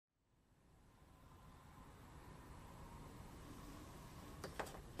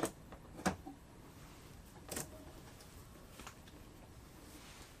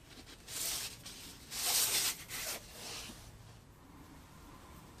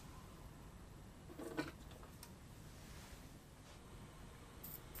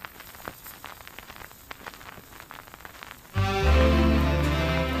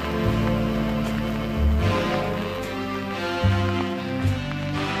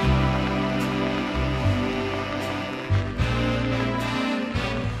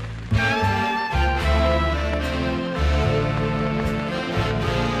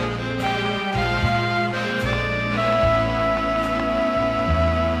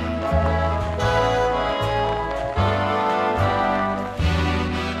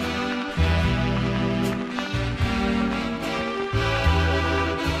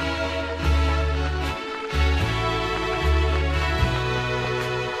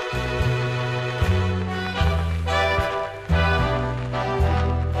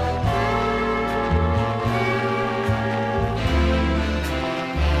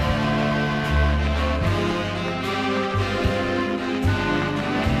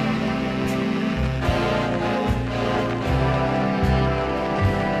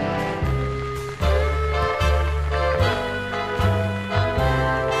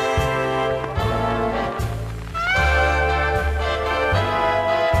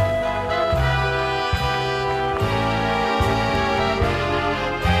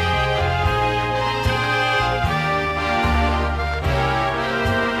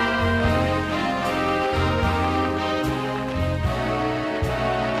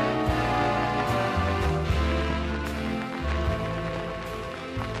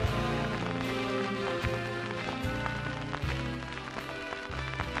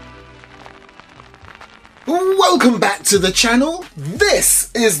Welcome back to the channel. This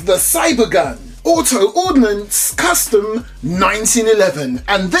is the Cybergun Auto Ordnance Custom 1911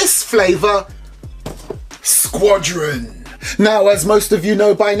 and this flavour, Squadron. Now, as most of you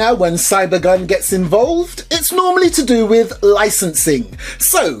know by now, when Cybergun gets involved, it's normally to do with licensing.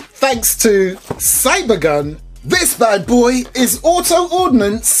 So, thanks to Cybergun, this bad boy is Auto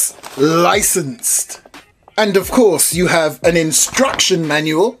Ordnance licensed. And of course, you have an instruction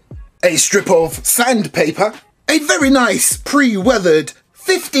manual, a strip of sandpaper, a very nice pre-weathered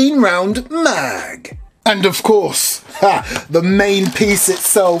 15-round mag. And of course, the main piece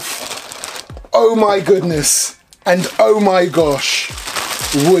itself. Oh my goodness, and oh my gosh,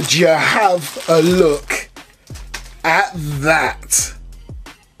 would you have a look at that?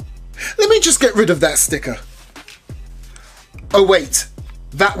 Let me just get rid of that sticker. Oh wait,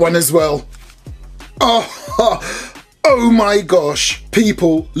 that one as well. Oh my gosh,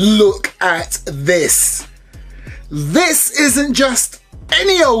 people, look at this. This isn't just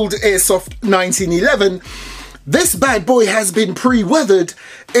any old Airsoft 1911. This bad boy has been pre-weathered.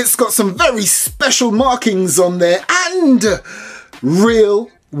 It's got some very special markings on there and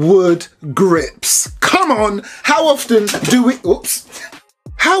real wood grips. Come on, how often do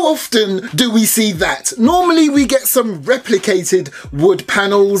we see that? Normally we get some replicated wood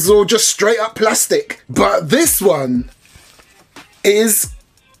panels or just straight up plastic, but this one is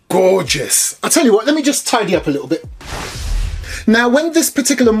gorgeous. I'll tell you what, let me just tidy up a little bit. Now, when this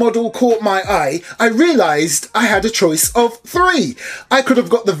particular model caught my eye, I realised I had a choice of three. I could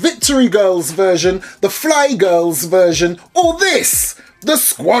have got the Victory Girls version, the Fly Girls version, or this, the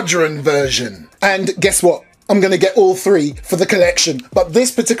Squadron version. And guess what? I'm going to get all three for the collection, but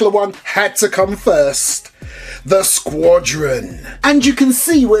this particular one had to come first. The Squadron. And you can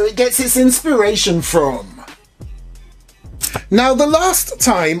see where it gets its inspiration from. Now, the last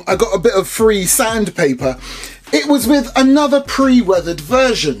time I got a bit of free sandpaper, it was with another pre-weathered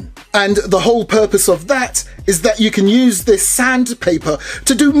version. And the whole purpose of that is that you can use this sandpaper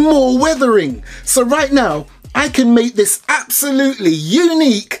to do more weathering. So right now, I can make this absolutely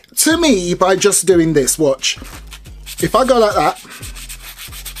unique to me by just doing this. Watch. If I go like that,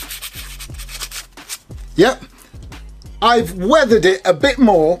 yep, I've weathered it a bit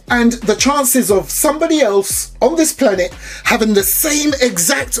more, and the chances of somebody else on this planet having the same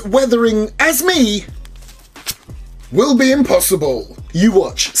exact weathering as me will be impossible. You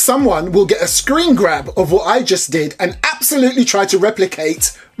watch, someone will get a screen grab of what I just did and absolutely try to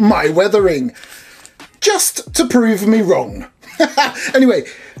replicate my weathering, just to prove me wrong. Anyway,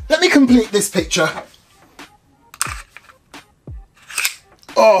 let me complete this picture.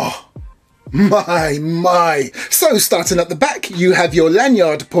 Oh, my. So starting at the back, you have your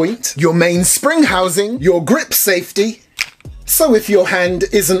lanyard point, your main spring housing, your grip safety. So if your hand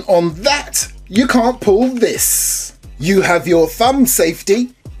isn't on that, you can't pull this. You have your thumb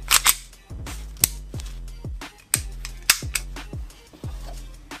safety.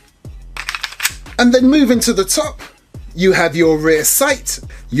 And then moving to the top, you have your rear sight,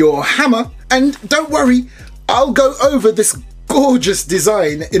 your hammer, and don't worry, I'll go over this gorgeous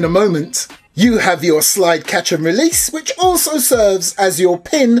design in a moment. You have your slide catch and release, which also serves as your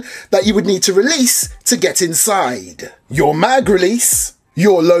pin that you would need to release to get inside. Your mag release,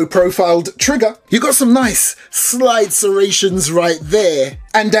 your low profiled trigger. You got some nice slide serrations right there.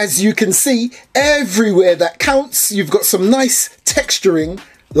 And as you can see, everywhere that counts, you've got some nice texturing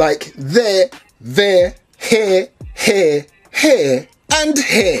like there, here, and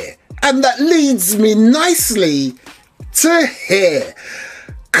here. And that leads me nicely to here.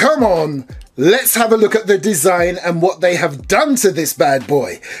 Come on, let's have a look at the design and what they have done to this bad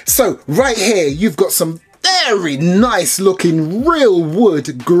boy. So right here, you've got some very nice looking real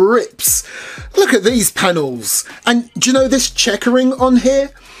wood grips. Look at these panels. And do you know this checkering on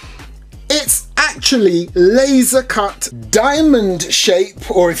here? It's actually laser cut diamond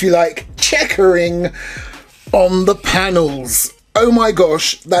shape, or if you like, checkering on the panels. Oh my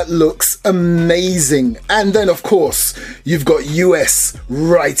gosh, that looks amazing. And then of course, you've got US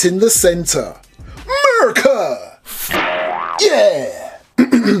right in the center. America! Yeah!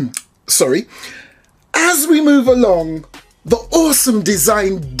 Sorry. As we move along, the awesome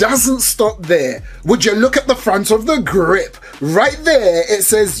design doesn't stop there. Would you look at the front of the grip? Right there, it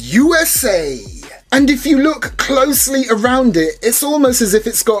says USA. And if you look closely around it, it's almost as if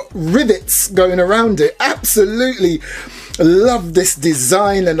it's got rivets going around it. Absolutely love this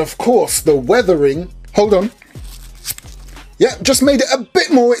design, and of course the weathering. Hold on. Yeah, just made it a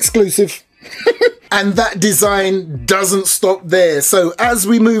bit more exclusive. And that design doesn't stop there. So as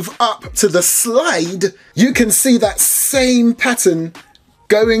we move up to the slide, you can see that same pattern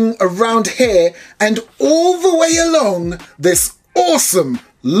going around here and all the way along this awesome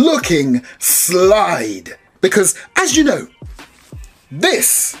looking slide. Because as you know,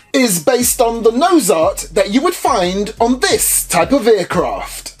 this is based on the nose art that you would find on this type of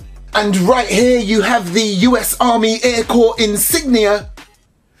aircraft. And right here you have the US Army Air Corps insignia.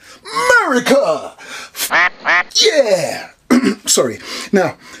 America! Yeah! Sorry.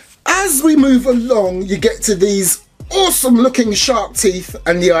 Now, as we move along, you get to these awesome looking shark teeth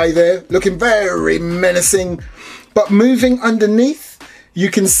and the eye there, looking very menacing. But moving underneath, you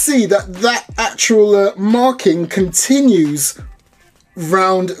can see that that actual marking continues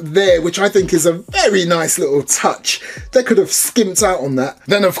round there, which I think is a very nice little touch. They could have skimped out on that.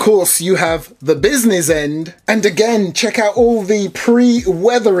 Then of course you have the business end, and again check out all the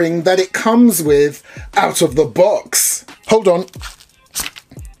pre-weathering that it comes with out of the box. Hold on.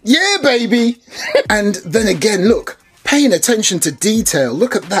 Yeah, baby. And then again, look, paying attention to detail.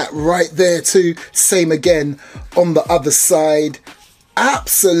 Look at that right there too. Same again on the other side.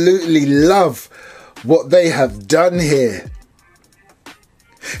 Absolutely love what they have done here.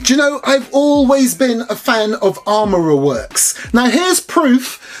 Do you know, I've always been a fan of Armourer Works. Now here's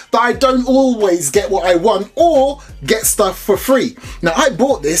proof that I don't always get what I want or get stuff for free. Now I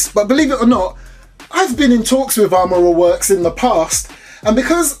bought this, but believe it or not, I've been in talks with Armourer Works in the past, and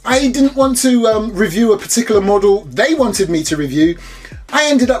because I didn't want to review a particular model they wanted me to review, I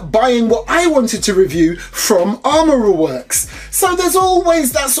ended up buying what I wanted to review from Armourer Works. So there's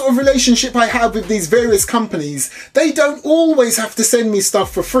always that sort of relationship I have with these various companies. They don't always have to send me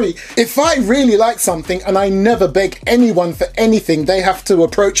stuff for free. If I really like something, and I never beg anyone for anything, they have to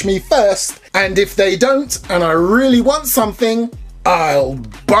approach me first. And if they don't, and I really want something, I'll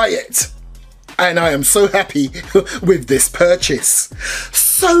buy it. And I am so happy with this purchase.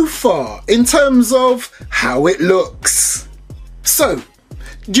 So far, in terms of how it looks. So,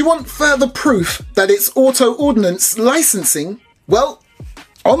 do you want further proof that it's auto ordnance licensing? Well,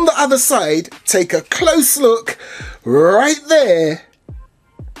 on the other side, take a close look right there.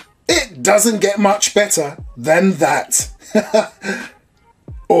 It doesn't get much better than that.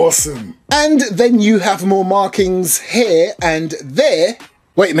 Awesome. And then you have more markings here and there.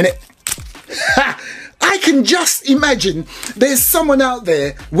 Wait a minute. Ha! I can just imagine there's someone out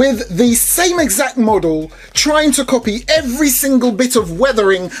there with the same exact model trying to copy every single bit of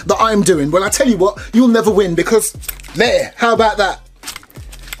weathering that I'm doing. Well, I tell you what, you'll never win because there, how about that?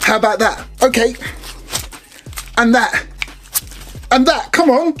 How about that? Okay. And that. And that. Come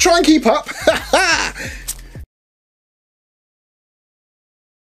on, try and keep up.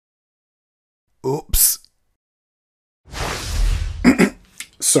 Oops.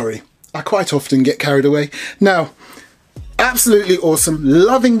 Sorry. I quite often get carried away. Now, absolutely awesome.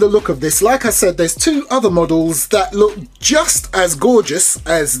 Loving the look of this. Like I said, there's two other models that look just as gorgeous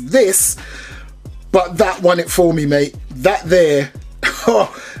as this, but that won it for me, mate. That there.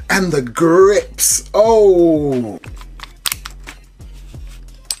 Oh, and the grips. Oh.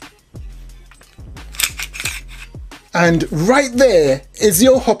 And right there is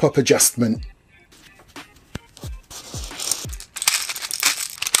your hop-up adjustment.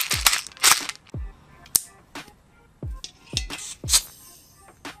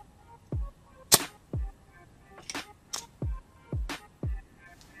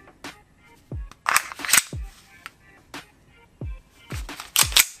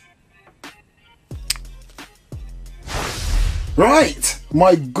 Right,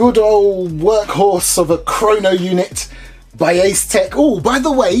 my good old workhorse of a chrono unit by Ace Tech. Oh, by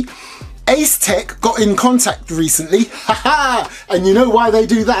the way, Ace Tech got in contact recently. Haha! And you know why they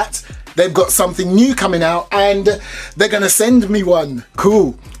do that? They've got something new coming out and they're gonna send me one.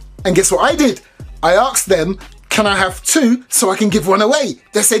 Cool. And guess what I did? I asked them, can I have two so I can give one away?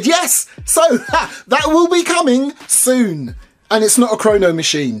 They said yes. So that will be coming soon. And it's not a chrono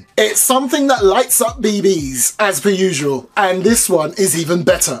machine. It's something that lights up BBs, as per usual. And this one is even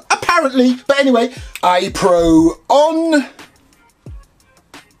better, apparently. But anyway, iPro on.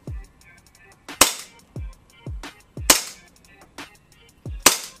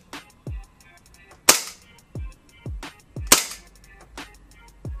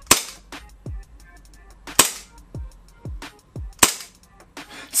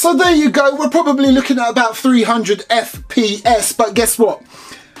 So there you go, we're probably looking at about 300 FPS, but guess what?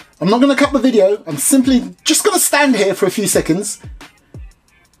 I'm not going to cut the video, I'm simply just going to stand here for a few seconds.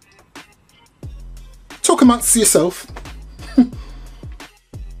 Talk amongst yourself.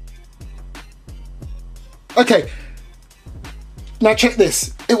 Okay, now check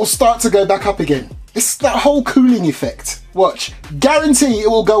this, it will start to go back up again. It's that whole cooling effect. Watch, guarantee it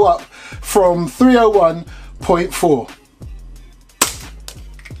will go up from 301.4.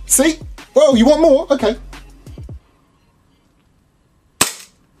 See? Oh, you want more? Okay.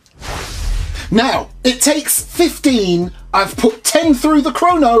 Now, it takes 15. I've put 10 through the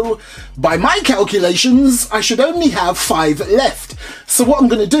chrono. By my calculations, I should only have 5 left. So what I'm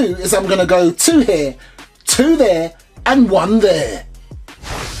going to do is I'm going to go 2 here, 2 there, and 1 there.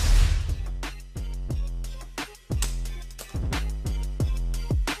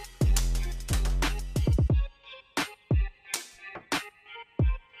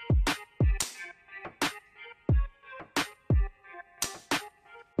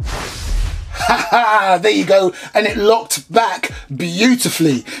 Haha, there you go, and it locked back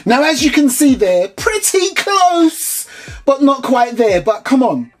beautifully. Now, as you can see there, pretty close, but not quite there. But come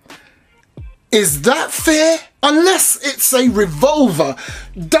on, is that fair? Unless it's a revolver,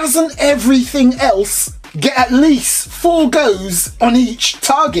 doesn't everything else get at least 4 goes on each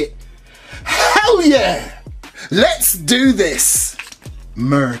target? Hell yeah! Let's do this.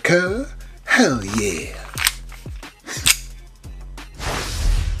 Merca, hell yeah.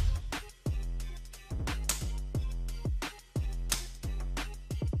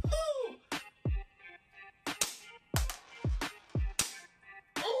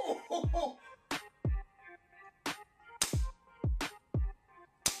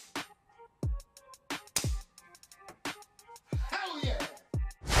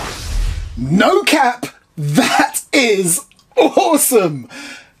 No cap, that is awesome.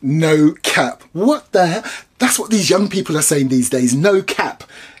 No cap. What the hell? That's what these young people are saying these days, no cap.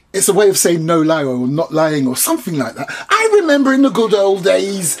 It's a way of saying no lie or not lying or something like that. I remember in the good old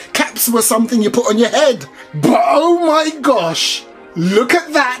days, caps were something you put on your head. But oh my gosh, look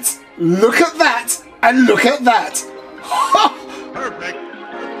at that, and look at that. Perfect.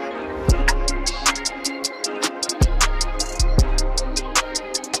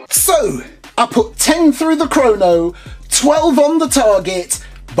 So, I put 10 through the chrono, 12 on the target.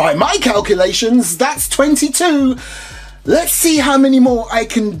 By my calculations, that's 22. Let's see how many more I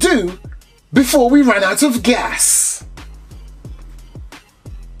can do before we run out of gas.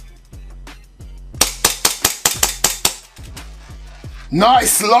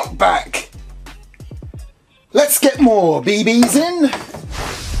 Nice lockback. Let's get more BBs in.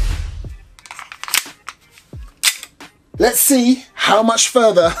 Let's see how much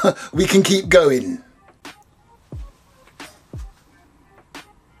further we can keep going.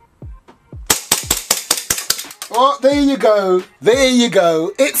 Oh, there you go. There you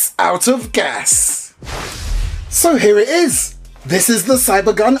go. It's out of gas. So here it is. This is the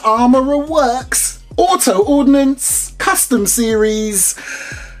Cybergun Armourer Works Auto Ordnance Custom Series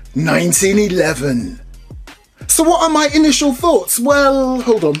 1911. So what are my initial thoughts? Well,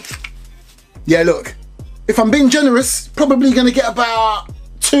 hold on. Yeah, look. If I'm being generous, probably going to get about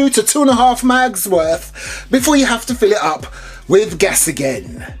 2 to 2.5 mags worth before you have to fill it up with gas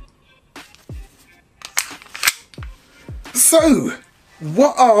again. So,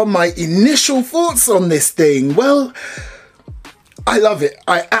 what are my initial thoughts on this thing? Well, I love it.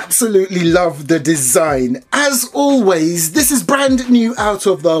 I absolutely love the design. As always, this is brand new out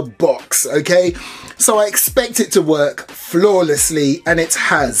of the box, okay? So I expect it to work flawlessly, and it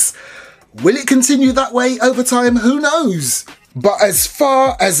has. Will it continue that way over time? Who knows? But as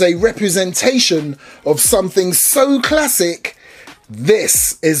far as a representation of something so classic,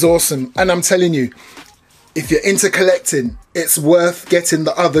 this is awesome. And I'm telling you, if you're into collecting, it's worth getting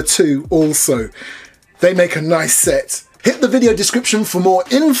the other 2 also. They make a nice set. Hit the video description for more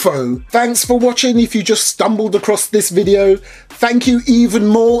info. Thanks for watching if you just stumbled across this video. Thank you even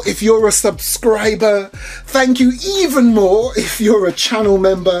more if you're a subscriber. Thank you even more if you're a channel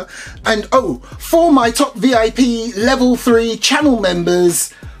member. And oh, for my top VIP level 3 channel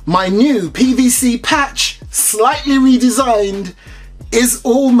members, my new PVC patch, slightly redesigned, is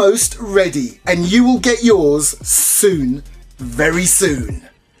almost ready, and you will get yours soon, very soon.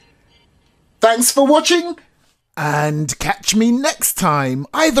 Thanks for watching, and catch me next time,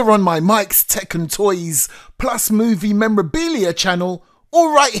 either on my Mike's Tech and Toys plus Movie Memorabilia channel,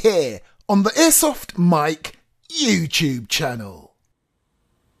 or right here on the Airsoft Mike YouTube channel.